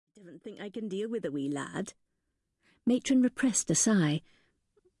don't think I can deal with a wee lad." Matron repressed a sigh.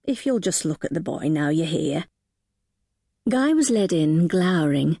 "If you'll just look at the boy now you're here." Guy was led in,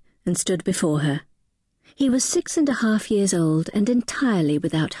 glowering, and stood before her. He was 6.5 years old and entirely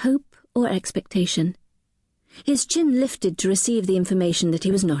without hope or expectation. His chin lifted to receive the information that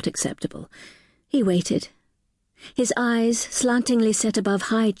he was not acceptable. He waited. His eyes, slantingly set above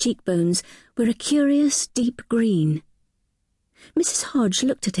high cheekbones, were a curious deep green. Mrs. Hodge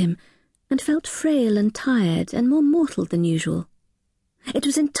looked at him and felt frail and tired and more mortal than usual. It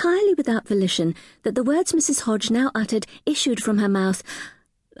was entirely without volition that the words Mrs. Hodge now uttered issued from her mouth.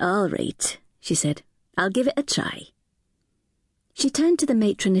 "All right," she said. "I'll give it a try." She turned to the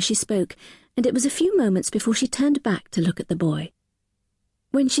matron as she spoke, and it was a few moments before she turned back to look at the boy.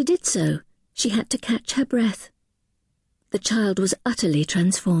 When she did so, she had to catch her breath. The child was utterly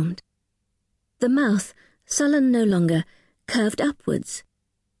transformed. The mouth, sullen no longer, curved upwards.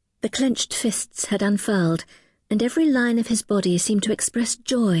 The clenched fists had unfurled, and every line of his body seemed to express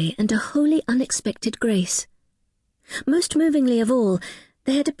joy and a wholly unexpected grace. Most movingly of all,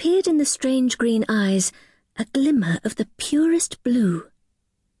 there had appeared in the strange green eyes a glimmer of the purest blue.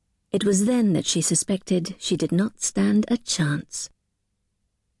 It was then that she suspected she did not stand a chance.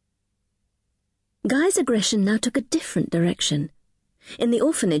 Guy's aggression now took a different direction. In the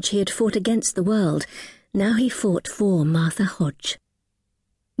orphanage he had fought against the world. Now he fought for Martha Hodge.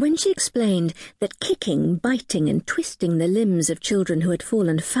 When she explained that kicking, biting and twisting the limbs of children who had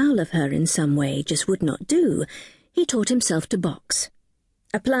fallen foul of her in some way just would not do, he taught himself to box.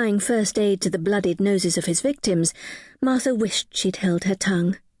 Applying first aid to the bloodied noses of his victims, Martha wished she'd held her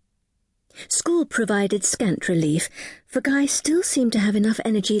tongue. School provided scant relief, for Guy still seemed to have enough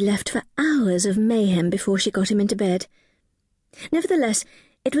energy left for hours of mayhem before she got him into bed. Nevertheless,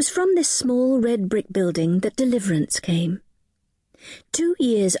 it was from this small red brick building that deliverance came. 2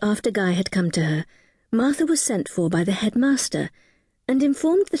 years after Guy had come to her, Martha was sent for by the headmaster and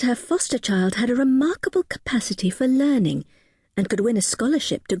informed that her foster child had a remarkable capacity for learning and could win a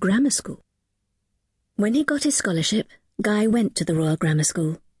scholarship to grammar school. When he got his scholarship, Guy went to the Royal Grammar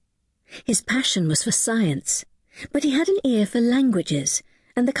School. His passion was for science, but he had an ear for languages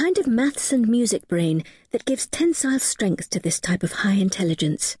and the kind of maths and music brain that gives tensile strength to this type of high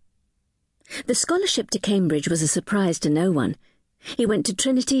intelligence. The scholarship to Cambridge was a surprise to no one. He went to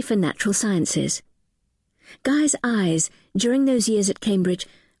Trinity for natural sciences. Guy's eyes, during those years at Cambridge,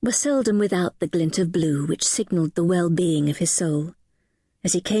 were seldom without the glint of blue which signalled the well-being of his soul,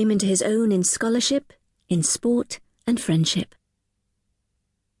 as he came into his own in scholarship, in sport and friendship.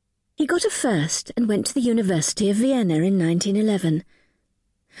 He got a first and went to the University of Vienna in 1911.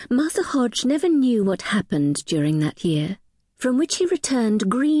 Martha Hodge never knew what happened during that year, from which he returned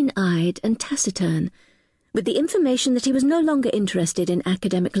green-eyed and taciturn, with the information that he was no longer interested in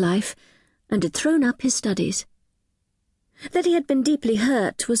academic life and had thrown up his studies. That he had been deeply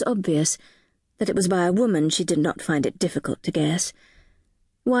hurt was obvious. That it was by a woman she did not find it difficult to guess.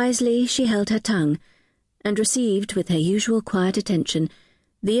 Wisely she held her tongue, and received, with her usual quiet attention,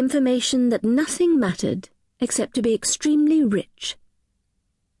 the information that nothing mattered except to be extremely rich.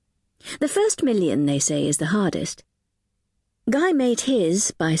 The first million, they say, is the hardest. Guy made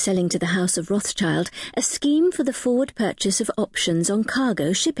his by selling to the House of Rothschild a scheme for the forward purchase of options on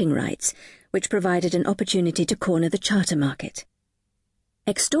cargo shipping rights, which provided an opportunity to corner the charter market.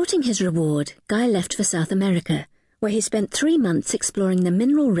 Extorting his reward, Guy left for South America, where he spent 3 months exploring the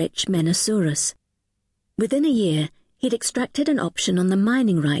mineral-rich Menosaurus. Within a year, he'd extracted an option on the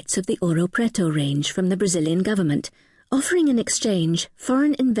mining rights of the Ouro Preto range from the Brazilian government, offering in exchange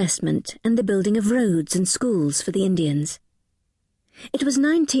foreign investment and the building of roads and schools for the Indians. It was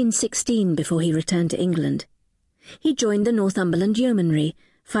 1916 before he returned to England. He joined the Northumberland Yeomanry,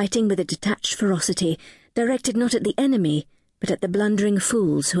 fighting with a detached ferocity, directed not at the enemy, but at the blundering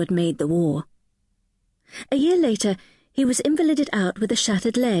fools who had made the war. A year later, he was invalided out with a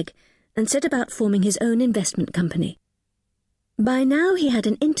shattered leg and set about forming his own investment company. By now he had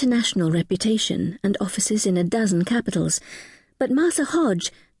an international reputation and offices in a dozen capitals, but Martha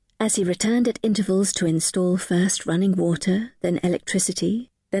Hodge, as he returned at intervals to install first running water, then electricity,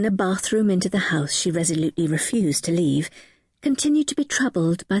 then a bathroom into the house she resolutely refused to leave, continued to be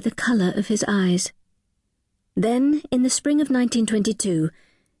troubled by the colour of his eyes. Then, in the spring of 1922,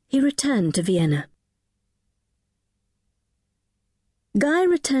 he returned to Vienna. Guy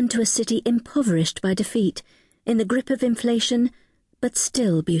returned to a city impoverished by defeat, in the grip of inflation, but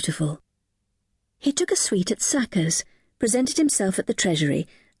still beautiful. He took a suite at Sacker's, presented himself at the Treasury,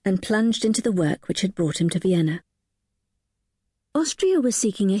 and plunged into the work which had brought him to Vienna. Austria was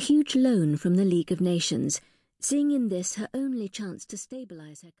seeking a huge loan from the League of Nations, seeing in this her only chance to stabilise her country.